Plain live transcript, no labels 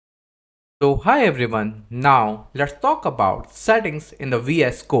So hi everyone, now let's talk about settings in the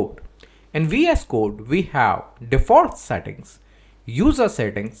VS Code. In VS Code we have default settings, user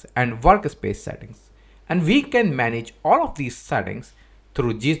settings and workspace settings, and we can manage all of these settings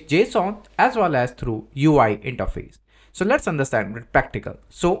through JSON as well as through UI interface. So let's understand it practical.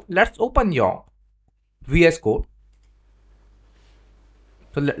 So let's open your VS Code.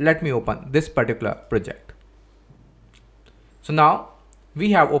 So let me open this particular project. So now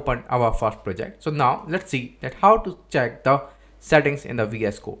we have opened our first project. So now let's see that how to check the settings in the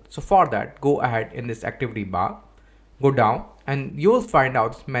VS Code. So for that, go ahead in this activity bar, go down and you will find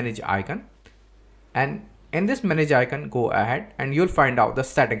out this manage icon. And in this manage icon, go ahead and you'll find out the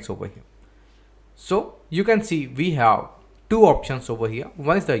settings over here. So you can see we have two options over here.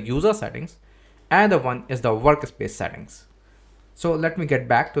 One is the user settings and the one is the workspace settings. So let me get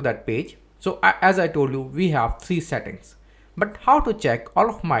back to that page. So as I told you, we have three settings. But how to check all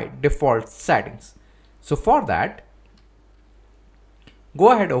of my default settings? So for that,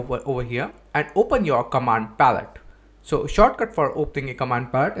 go ahead over here and open your command palette. So shortcut for opening a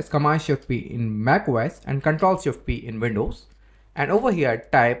command palette is Command Shift P in macOS and Control Shift P in Windows. And over here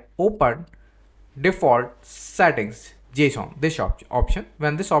type open default settings JSON, this option.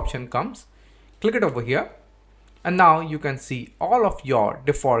 When this option comes, click it over here. And now you can see all of your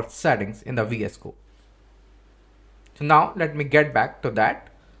default settings in the VS Code. So now let me get back to that.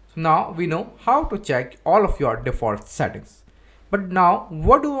 So now we know how to check all of your default settings. But now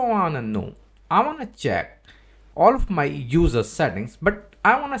what do I want to know? I want to check all of my user settings, but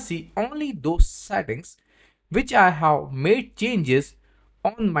I want to see only those settings which I have made changes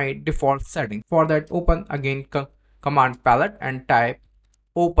on my default settings. For that, open again command palette and type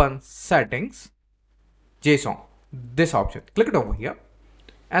open settings JSON, this option. Click it over here.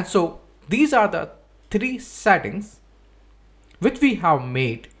 And so these are the three settings which we have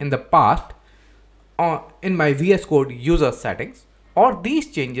made in the past in my VS Code user settings, or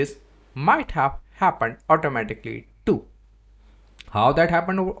these changes might have happened automatically too. How that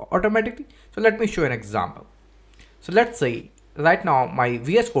happened automatically? So let me show an example. So let's say right now my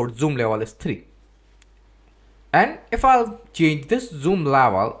VS Code zoom level is 3. And if I'll change this zoom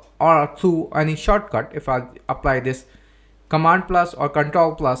level or through any shortcut, if I'll apply this command plus or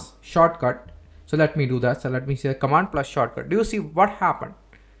control plus shortcut, so let me do that. So let me say command plus shortcut. Do you see what happened?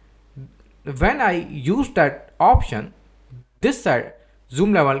 When I used that option, this side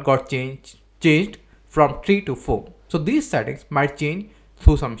zoom level got changed from 3 to 4. So these settings might change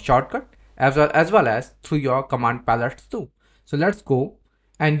through some shortcut as well as through your command palettes too. So let's go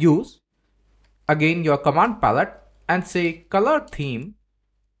and use again your command palette and say color theme.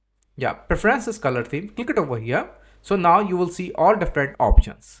 Yeah, preferences color theme. Click it over here. So now you will see all different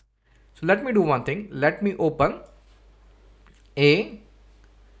options. So let me do one thing. Let me open a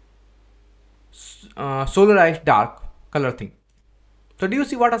solarized dark color theme. So do you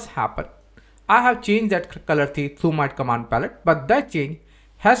see what has happened? I have changed that color theme through my command palette, but that change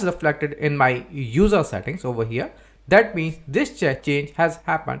has reflected in my user settings over here. That means this change has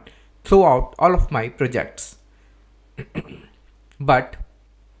happened throughout all of my projects. But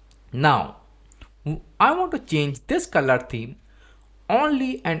now I want to change this color theme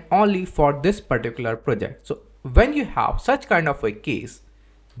only and only for this particular project. So when you have such kind of a case,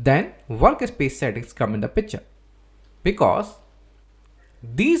 then workspace settings come in the picture, because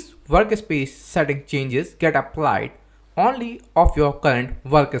these workspace setting changes get applied only of your current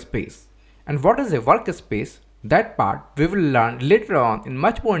workspace. And what is a workspace? That part we will learn later on in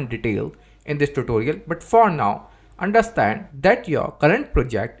much more in detail in this tutorial, but for now understand that your current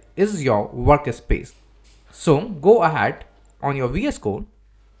project is your workspace. So go ahead on your VS Code.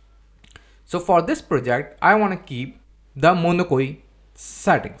 So for this project, I want to keep the monochrome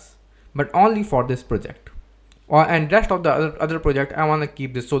settings, but only for this project. And rest of the other project, I want to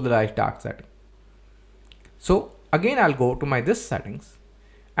keep the solarized dark setting. So again, I'll go to this settings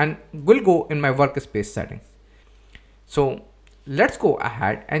and we'll go in my workspace settings. So let's go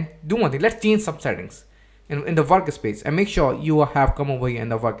ahead and do one thing. Let's change some settings in the workspace and make sure you have come over here in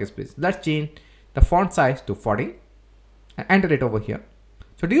the workspace. Let's change the font size to 40. And enter it over here.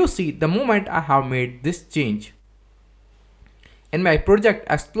 So do you see the moment I have made this change, in my project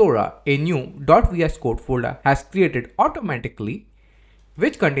explorer, a new .vs code folder has created automatically,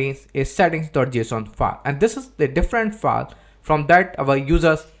 which contains a settings.json file, and this is the different file from that our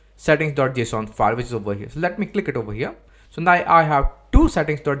users settings.json file, which is over here. So let me click it over here. So now I have two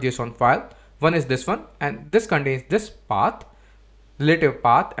settings.json file. One is this one, and this contains this path, relative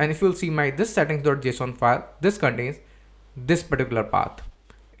path, and if you'll see my this settings.json file, this contains this particular path.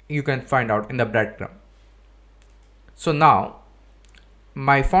 You can find out in the breadcrumb. So now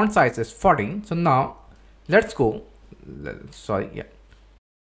my font size is 14. So now let's go,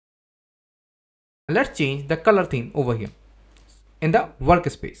 let's change the color theme over here in the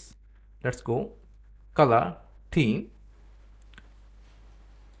workspace. Let's go color theme,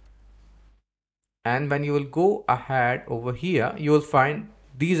 and when you will go ahead over here, you will find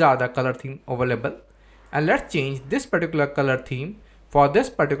these are the color theme available. And let's change this particular color theme for this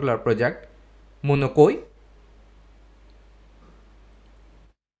particular project, Monokoi.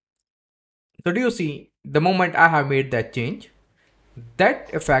 So do you see, the moment I have made that change,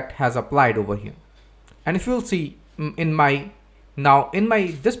 that effect has applied over here. And if you'll see in my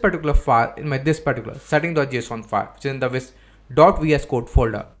this particular file, in my this particular setting.json file, which is in the .vs code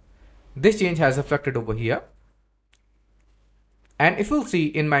folder, this change has affected over here. And if you'll see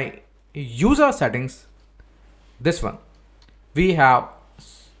in my user settings, this one, we have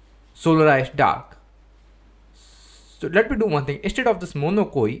solarized dark. So let me do one thing. Instead of this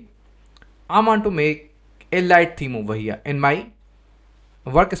Monokoi, I want to make a light theme over here in my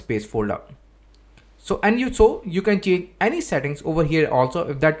workspace folder. So you can change any settings over here also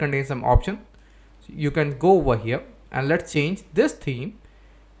if that contains some option. So you can go over here and let's change this theme.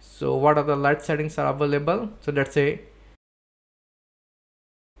 So what are the light settings are available? So let's say,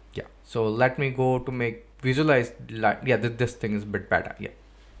 yeah. So let me go to make visualize light. Yeah, this thing is a bit better. Yeah.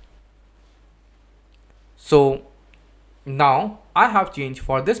 So now I have changed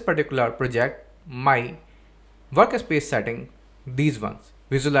for this particular project my workspace setting, these ones,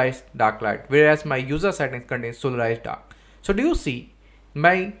 visualize dark light, whereas my user settings contains solarized dark. So do you see,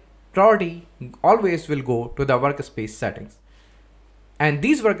 my priority always will go to the workspace settings, and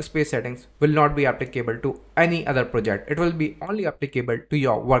these workspace settings will not be applicable to any other project. It will be only applicable to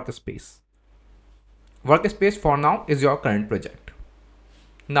your workspace. Workspace for now is your current project.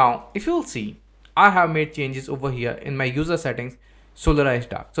 Now if you will see, I have made changes over here in my user settings, solarized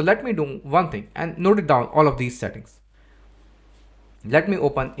dark. So let me do one thing and note it down, all of these settings. Let me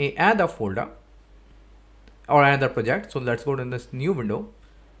open another folder or another project. So let's go to this new window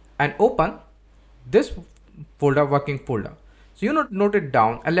and open this folder, working folder. So you note it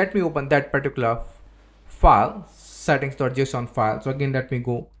down and let me open that particular file, settings.json file. So again, let me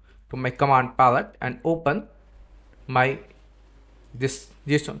go to my command palette and open my this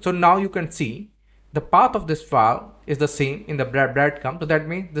JSON. So now you can see the path of this file is the same in the breadcrumb. So that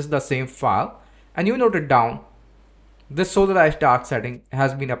means this is the same file, and you note it down, this solarized dark setting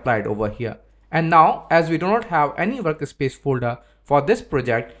has been applied over here. And now as we do not have any workspace folder for this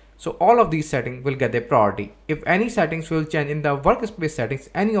project, so all of these settings will get a priority. If any settings will change in the workspace settings,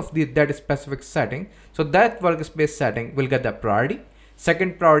 any of that specific setting, so that workspace setting will get the priority.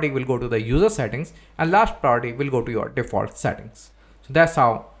 Second priority will go to the user settings, and last priority will go to your default settings. So that's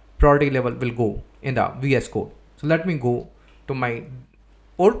how priority level will go in the VS Code. So let me go to my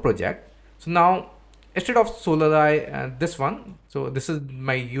old project. So now instead of solarize this one, so this is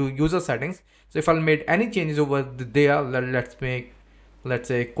my user settings. So if I made any changes over there, let's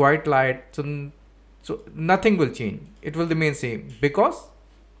say quite light, so nothing will change. It will remain same because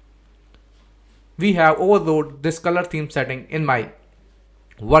we have overloaded this color theme setting in my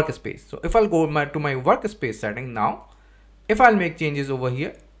workspace. So if I'll go to my workspace setting now, if I'll make changes over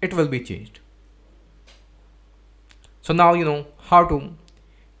here, it will be changed. So now you know how to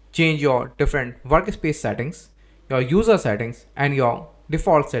change your different workspace settings, your user settings, and your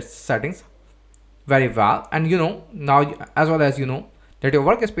default settings very well. And you know now, as well as you know, that your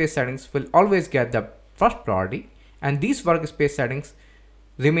workspace settings will always get the first priority, and these workspace settings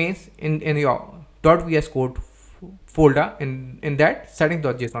remains in your .vs code folder in that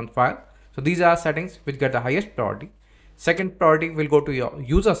settings.json file. So these are settings which get the highest priority. Second priority will go to your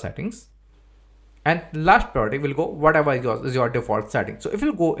user settings, and last priority will go whatever is your default setting. So if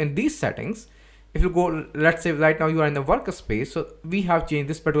you go in these settings, if you go, let's say right now you are in the workspace, so we have changed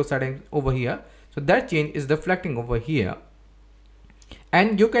this particular setting over here. So that change is reflecting over here,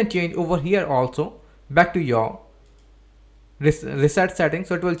 and you can change over here also back to your reset setting.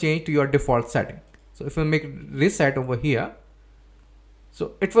 So it will change to your default setting. So if you make reset over here,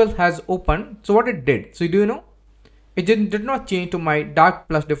 so it has opened. So what it did, so do you know, it did not change to my dark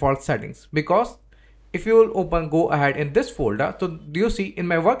plus default settings, because if you will go ahead in this folder, so do you see in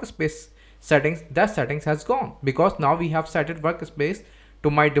my workspace settings, that settings has gone, because now we have set it workspace to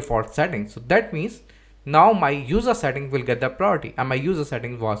my default settings. So that means now my user setting will get the priority, and my user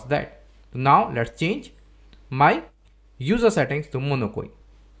settings was that. So now let's change my user settings to Monokoi.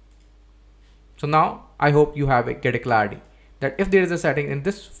 So now I hope you get a clarity that if there is a setting in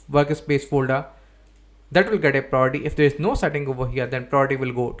this workspace folder, that will get a priority. If there is no setting over here, then priority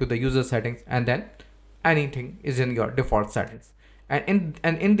will go to the user settings, and then anything is in your default settings. And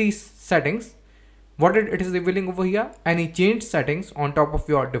in these settings, what it is revealing over here, any changed settings on top of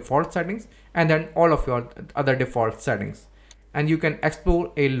your default settings, and then all of your other default settings, and you can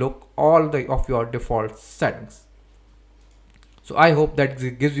explore a look all of your default settings. So I hope that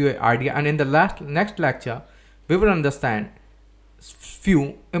gives you an idea, and in the next lecture we will understand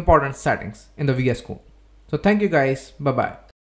few important settings in the VS Code. So thank you guys, bye bye.